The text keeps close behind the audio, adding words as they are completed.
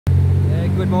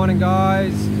good morning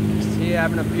guys. Just here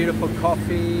having a beautiful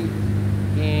coffee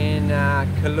in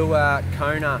Kailua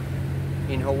Kona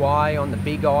in Hawaii on the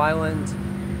Big Island.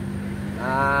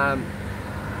 My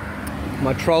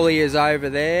trolley is over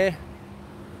there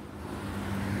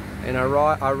and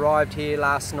I arrived here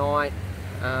last night.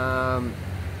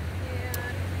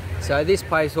 So this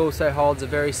place also holds a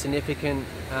very significant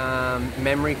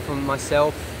memory for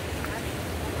myself.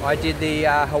 I did the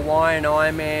Hawaiian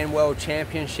Ironman World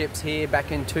Championships here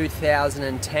back in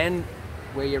 2010,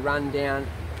 where you run down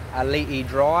Ali'i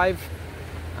Drive.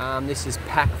 This is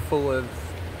packed full of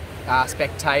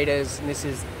spectators, and this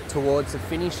is towards the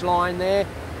finish line there.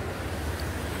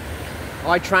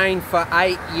 I trained for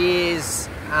 8 years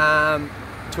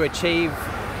to achieve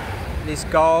this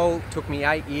goal. It took me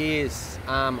 8 years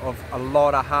of a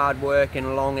lot of hard work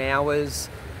and long hours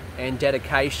and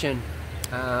dedication.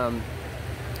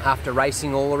 After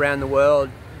racing all around the world,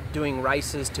 doing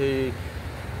races to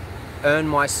earn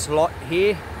my slot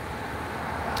here.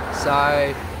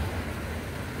 So,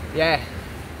 yeah.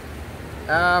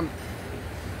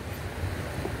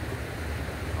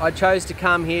 I chose to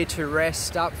come here to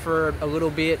rest up for a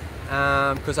little bit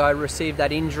because I received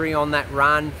that injury on that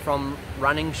run from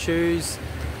running shoes.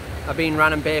 I've been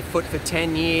running barefoot for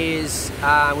 10 years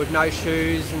with no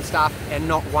shoes and stuff, and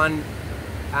not one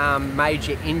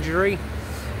major injury.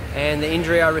 And the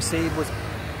injury I received was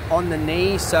on the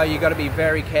knee, so you've got to be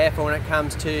very careful when it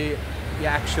comes to your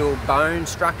actual bone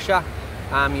structure,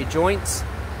 your joints.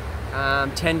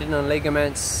 Tendon and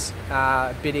ligaments are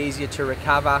a bit easier to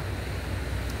recover,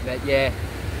 but yeah,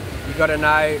 you've got to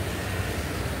know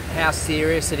how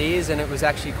serious it is, and it was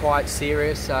actually quite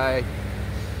serious. So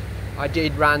I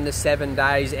did run the 7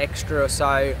 days extra or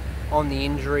so on the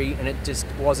injury, and it just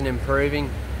wasn't improving.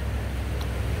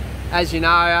 As you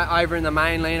know, over in the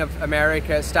mainland of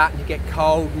America, it's starting to get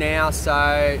cold now,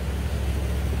 so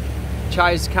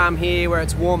chose to come here where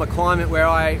it's warmer climate,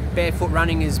 where barefoot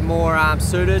running is more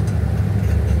suited.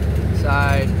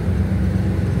 So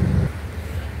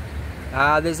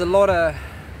there's a lot of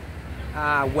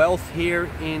wealth here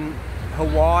in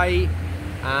Hawaii,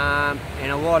 and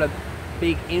a lot of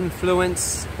big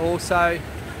influence also.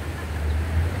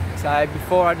 So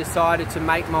before I decided to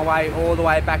make my way all the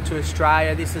way back to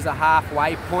Australia, this is a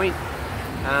halfway point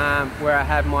where I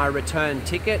have my return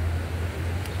ticket.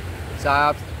 So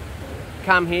I've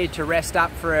come here to rest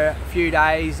up for a few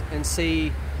days and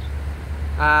see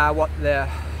what the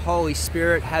Holy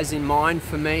Spirit has in mind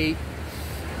for me.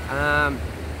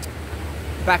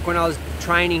 Back when I was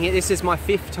training here, this is my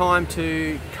 5th time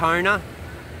to Kona,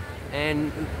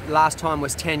 and last time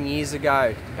was 10 years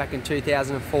ago, back in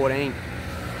 2014.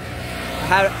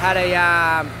 Had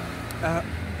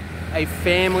a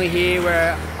family here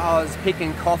where I was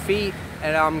picking coffee,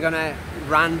 and I'm gonna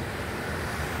run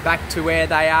back to where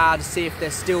they are to see if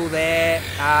they're still there.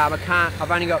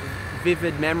 I've only got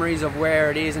vivid memories of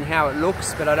where it is and how it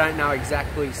looks, but I don't know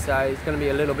exactly, so it's gonna be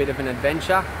a little bit of an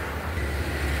adventure.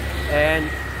 And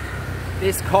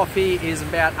this coffee is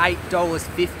about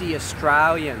 $8.50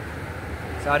 Australian.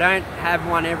 So I don't have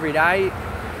one every day.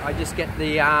 I just get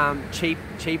the cheap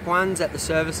ones at the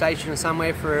service station or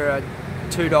somewhere for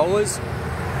 $2.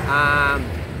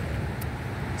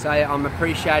 So I'm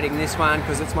appreciating this one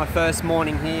because it's my first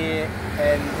morning here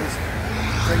and it's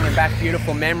bringing back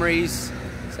beautiful memories.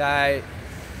 So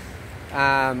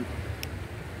yeah,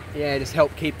 just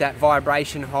help keep that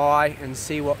vibration high and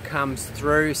see what comes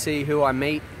through, see who I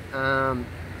meet.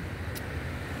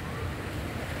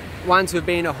 Ones who've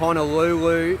been to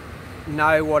Honolulu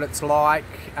know what it's like.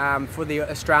 For the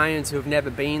Australians who have never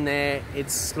been there,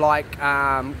 it's like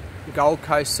Gold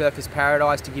Coast Surfers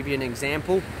Paradise, to give you an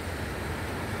example.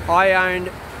 I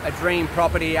owned a dream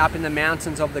property up in the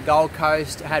mountains of the Gold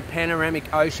Coast. It had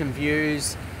panoramic ocean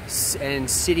views and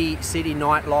city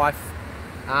nightlife,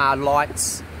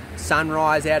 lights,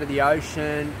 sunrise out of the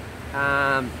ocean.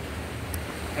 And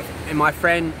my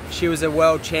friend, she was a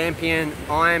world champion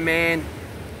Ironman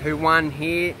who won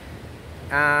here,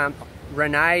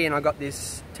 Renee, and I got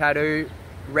this tattoo,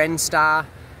 Ren Star,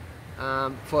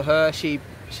 for her. She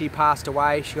passed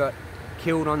away. She got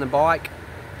killed on the bike.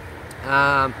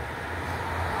 So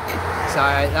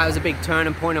that was a big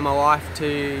turning point in my life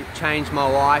to change my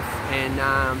life and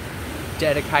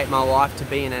dedicate my life to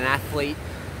being an athlete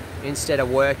instead of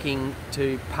working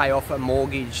to pay off a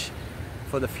mortgage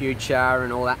for the future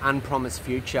and all that unpromised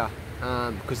future,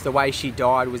 because the way she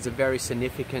died was a very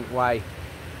significant way.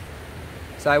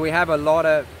 So we have a lot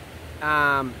of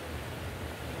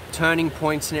turning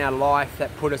points in our life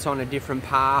that put us on a different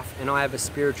path, and I have a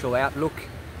spiritual outlook.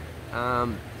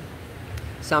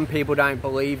 Some people don't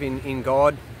believe in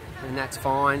God, and that's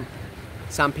fine.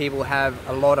 Some people have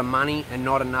a lot of money and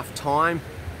not enough time.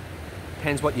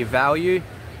 Depends what you value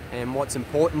and what's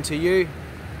important to you.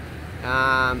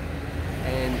 And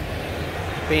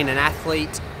being an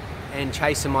athlete and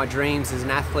chasing my dreams as an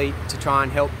athlete to try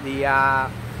and help the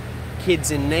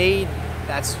kids in need,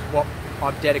 that's what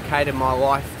I've dedicated my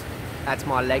life. That's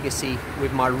my legacy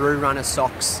with my Roo Runner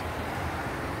socks.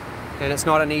 And it's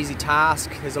not an easy task.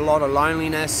 There's a lot of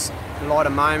loneliness, a lot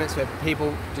of moments where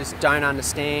people just don't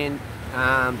understand.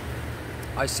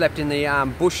 I slept in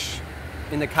the bush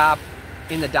in the car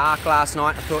in the dark last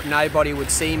night. I thought nobody would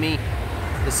see me.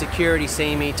 The security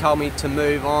see me, told me to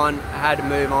move on. I had to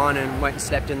move on and went and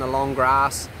slept in the long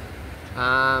grass.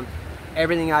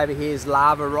 Everything over here is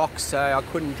lava rocks, so I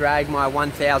couldn't drag my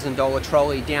 $1,000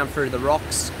 trolley down through the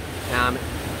rocks.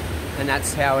 And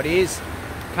that's how it is.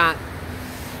 Can't.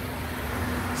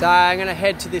 So I'm gonna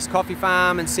head to this coffee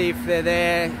farm and see if they're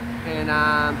there.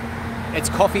 And it's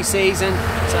coffee season,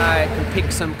 so I can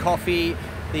pick some coffee.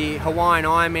 The Hawaiian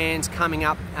Ironman's coming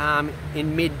up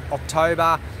in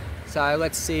mid-October. So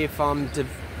let's see if I'm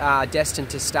destined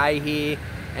to stay here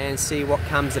and see what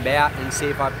comes about and see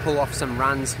if I pull off some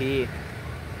runs here.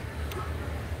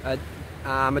 I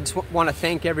just want to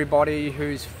thank everybody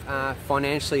who's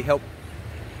financially helped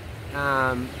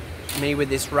me with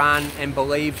this run and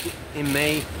believed in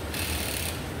me.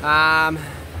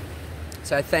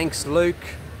 So thanks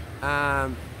Luke,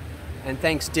 and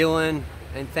thanks Dylan,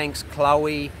 and thanks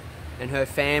Chloe and her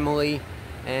family,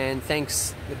 and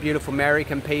thanks the beautiful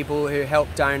American people who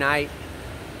helped donate.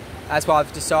 That's why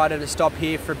I've decided to stop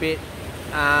here for a bit.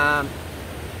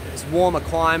 It's warmer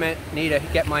climate, need to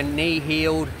get my knee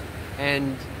healed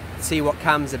and see what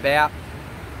comes about.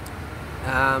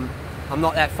 I'm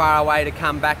not that far away to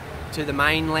come back to the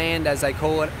mainland, as they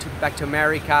call it, back to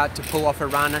America to pull off a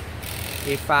run.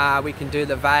 If we can do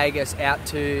the Vegas out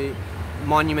to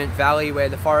Monument Valley where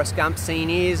the Forrest Gump scene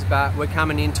is, but we're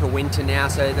coming into winter now,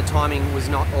 so the timing was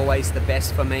not always the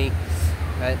best for me,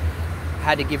 but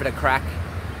had to give it a crack.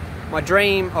 My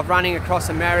dream of running across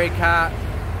America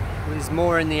was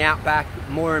more in the outback,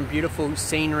 more in beautiful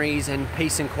sceneries and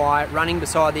peace and quiet, running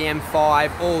beside the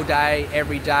M5 all day,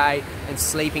 every day, and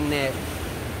sleeping there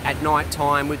at night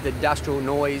time with the industrial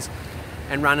noise,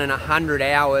 and running 100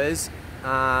 hours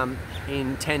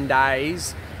in 10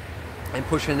 days and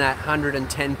pushing that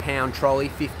 110-pound trolley,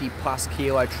 50-plus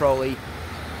kilo trolley.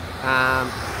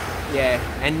 Yeah,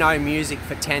 and no music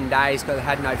for 10 days because I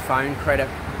had no phone credit.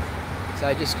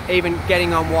 So just even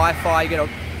getting on Wi-Fi, you get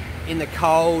in the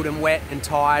cold and wet and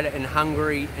tired and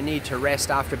hungry and need to rest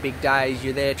after big days.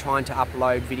 You're there trying to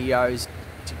upload videos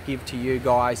to give to you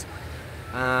guys.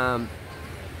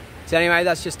 So anyway,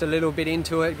 that's just a little bit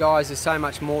into it, guys. There's so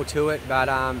much more to it,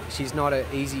 but she's not an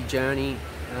easy journey,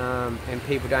 and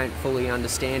people don't fully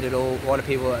understand it all. A lot of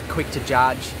people are quick to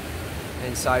judge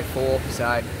and so forth.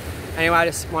 So anyway, I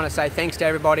just want to say thanks to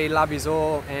everybody, love yous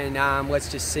all, and let's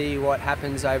just see what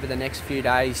happens over the next few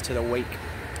days to the week.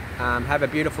 Have a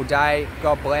beautiful day,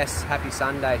 God bless, happy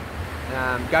Sunday.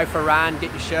 Go for a run,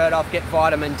 get your shirt off, get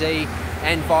vitamin D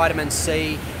and vitamin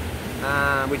C,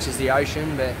 which is the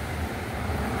ocean, but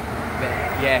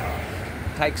yeah,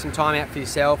 take some time out for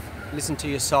yourself, listen to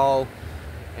your soul,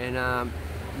 and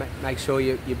make sure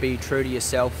you be true to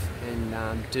yourself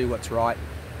and do what's right.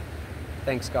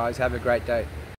 Thanks guys, have a great day.